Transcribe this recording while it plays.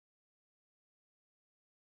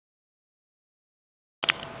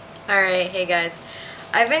Alright, hey guys.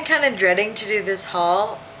 I've been kind of dreading to do this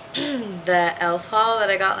haul, the elf haul that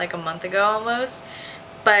I got like a month ago almost,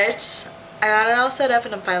 but I got it all set up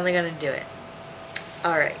and I'm finally going to do it.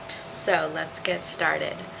 Alright, so let's get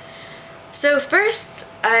started. So first,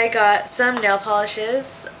 I got some nail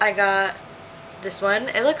polishes. I got this one.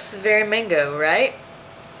 It looks very mango, right?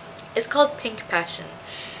 It's called Pink Passion.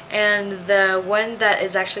 And the one that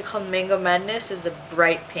is actually called Mango Madness is a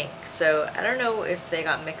bright pink. So I don't know if they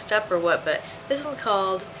got mixed up or what, but this one's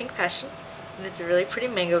called Pink Passion. And it's a really pretty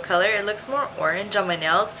mango color. It looks more orange on my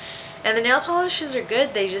nails. And the nail polishes are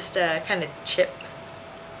good. They just kind of chip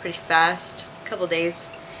pretty fast. A couple days.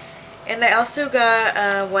 And I also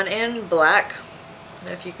got one in black. I don't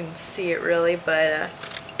know if you can see it really, but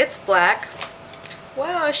it's black.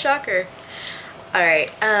 Wow, a shocker.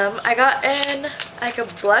 Alright, I got like a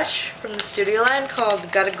blush from the Studio line called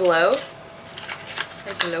Gotta Glow.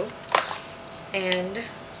 And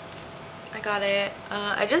I got it,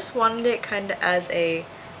 I just wanted it kind of as a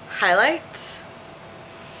highlight.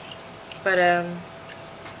 But I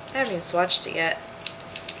haven't even swatched it yet.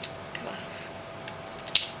 Come on.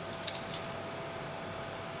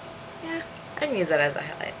 Yeah, I can use that as a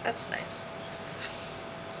highlight. That's nice.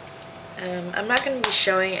 I'm not going to be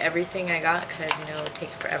showing everything I got because, you know, it would take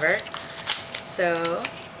forever. So,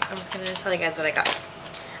 I'm just going to tell you guys what I got.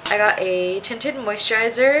 I got a tinted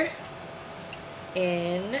moisturizer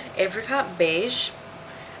in Apricot Beige.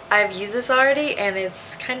 I've used this already and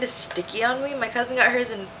it's kind of sticky on me. My cousin got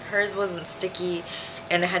hers and hers wasn't sticky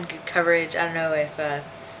and it had good coverage. I don't know if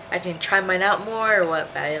I didn't try mine out more or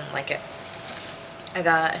what, but I didn't like it. I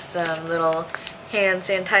got some little hand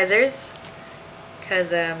sanitizers. Because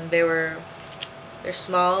they're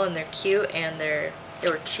small and they're cute and they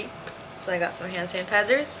were cheap, so I got some hand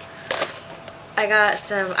sanitizers. I got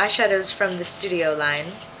some eyeshadows from the Studio line.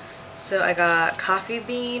 So I got Coffee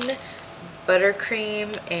Bean,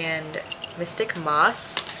 Buttercream, and Mystic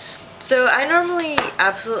Moss. So I normally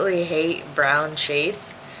absolutely hate brown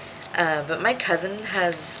shades, but my cousin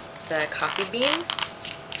has the Coffee Bean.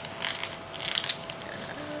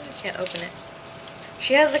 I can't open it.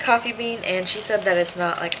 She has the Coffee Bean and she said that it's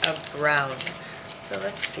not like a brown. So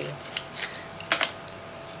let's see.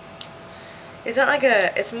 It's not like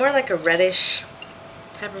a, it's more like a reddish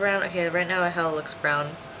type of brown. Okay, right now it hell looks brown.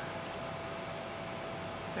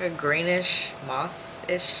 Like a greenish,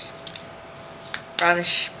 moss-ish,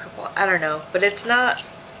 brownish purple. I don't know, but it's not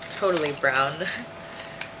totally brown.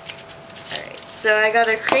 Alright, so I got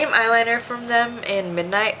a cream eyeliner from them in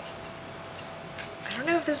Midnight. I don't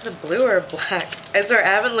know if this is a blue or a black. I swear, I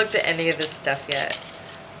haven't looked at any of this stuff yet.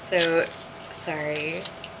 So, sorry.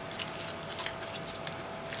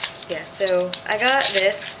 Yeah, so I got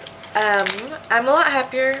this. I'm a lot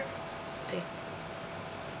happier. Let's see.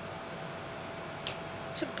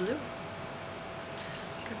 It's a blue.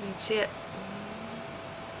 I don't know if you can see it.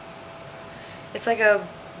 It's like a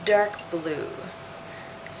dark blue.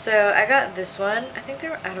 So I got this one. I think they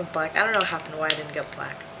were out of black. I don't know what happened, why I didn't get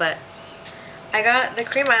black, but I got the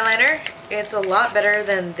cream eyeliner. It's a lot better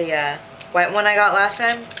than the white one I got last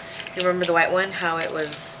time. You remember the white one, how it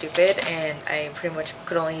was stupid and I pretty much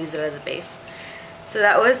could only use it as a base. So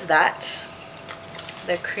that was that,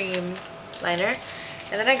 the cream liner.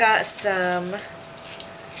 And then I got some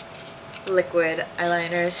liquid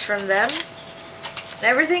eyeliners from them. And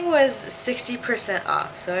everything was 60%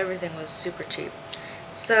 off, so everything was super cheap.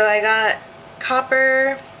 So I got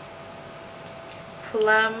Copper,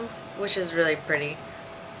 Plum, which is really pretty.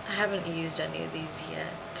 I haven't used any of these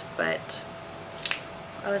yet, but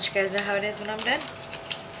I'll let you guys know how it is when I'm done.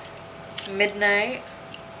 Midnight,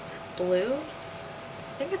 blue?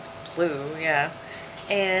 I think it's blue, yeah.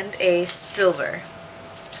 And a silver.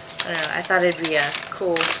 I don't know, I thought it'd be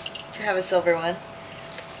cool to have a silver one.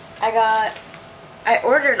 I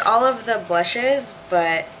ordered all of the blushes,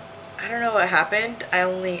 but I don't know what happened. I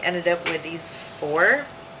only ended up with these 4.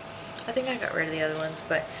 I think I got rid of the other ones,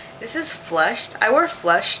 but this is Flushed. I wore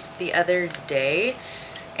Flushed the other day,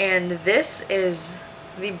 and this is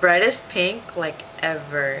the brightest pink like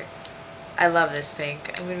ever. I love this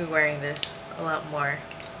pink. I'm going to be wearing this a lot more.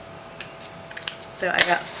 So I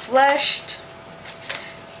got Flushed,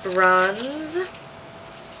 Bronze,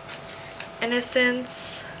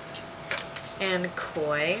 Innocence, and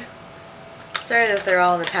Koi. Sorry that they're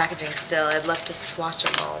all in the packaging still. I'd love to swatch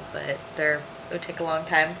them all, but it would take a long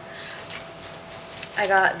time. I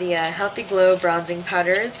got the Healthy Glow bronzing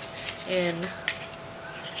powders in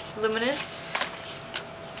Luminance,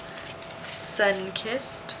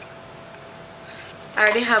 Sun-Kissed. I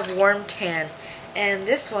already have Warm Tan, and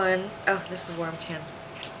this one, oh, this is Warm Tan.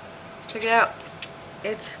 Check it out.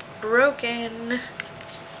 It's broken.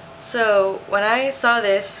 So when I saw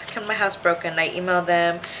this come to my house broken, I emailed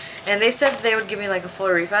them and they said they would give me like a full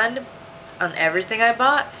refund on everything I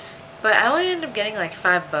bought, but I only ended up getting like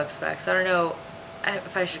 $5 back. So I don't know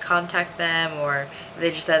if I should contact them or if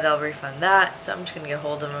they just said they'll refund that. So I'm just gonna get a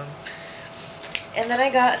hold of them. And then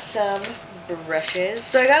I got some brushes.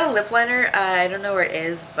 So I got a lip liner. I don't know where it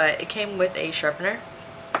is, but it came with a sharpener.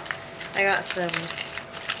 I got some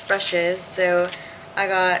brushes. So I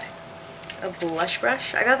got a blush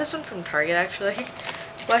brush. I got this one from Target actually.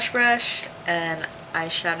 Blush brush and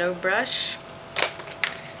eyeshadow brush.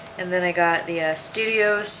 And then I got the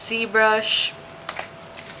Studio C brush,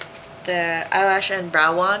 the eyelash and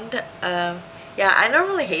brow wand. Yeah, I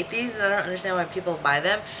normally hate these and I don't understand why people buy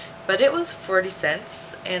them, but it was 40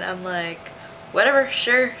 cents and I'm like, whatever,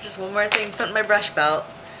 sure, just one more thing, put in my brush belt.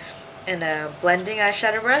 And a blending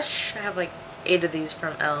eyeshadow brush. I have like 8 of these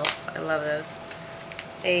from e.l.f. I love those.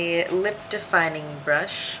 A lip defining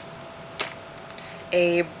brush.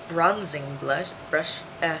 A bronzing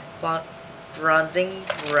bronzing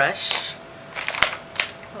brush.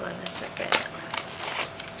 Hold on a second.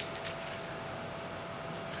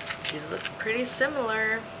 These look pretty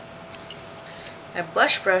similar. My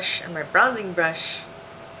blush brush and my bronzing brush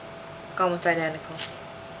look almost identical.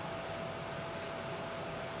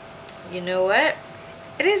 You know what?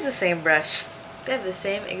 It is the same brush. They have the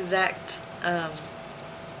same exact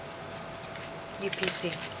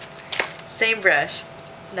UPC. Same brush.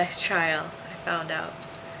 Nice trial, I found out.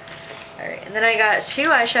 Alright, and then I got 2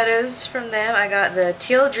 eyeshadows from them. I got the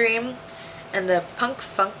Teal Dream and the Punk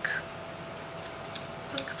Funk.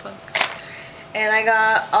 And I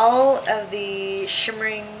got all of the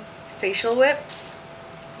Shimmering facial whips.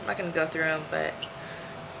 I'm not going to go through them, but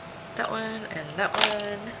that one and that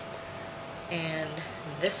one and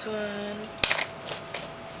this one.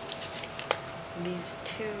 These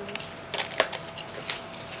 2.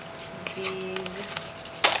 These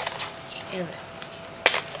and this.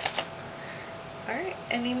 Alright,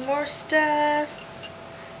 any more stuff?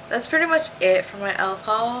 That's pretty much it for my e.l.f.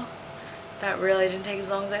 haul. That really didn't take as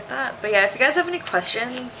long as I thought. But yeah, if you guys have any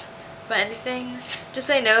questions about anything, just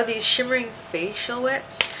say no. These Shimmering facial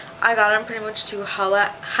whips, I got them pretty much to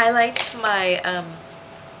highlight my oh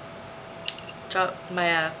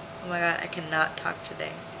my god, I cannot talk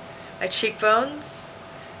today. My cheekbones,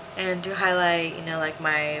 and to highlight, you know, like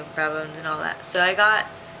my brow bones and all that. So I got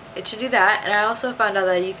it to do that, and I also found out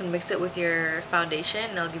that you can mix it with your foundation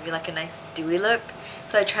and it'll give you like a nice dewy look.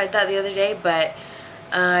 So I tried that the other day, but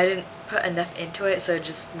I didn't put enough into it, so it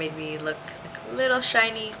just made me look like a little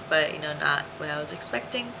shiny, but you know, not what I was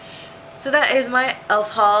expecting. So that is my e.l.f.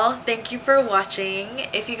 haul. Thank you for watching.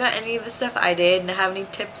 If you got any of the stuff I did and have any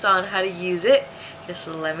tips on how to use it, just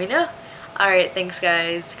let me know. Alright, thanks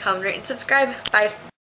guys. Comment, rate, and subscribe. Bye.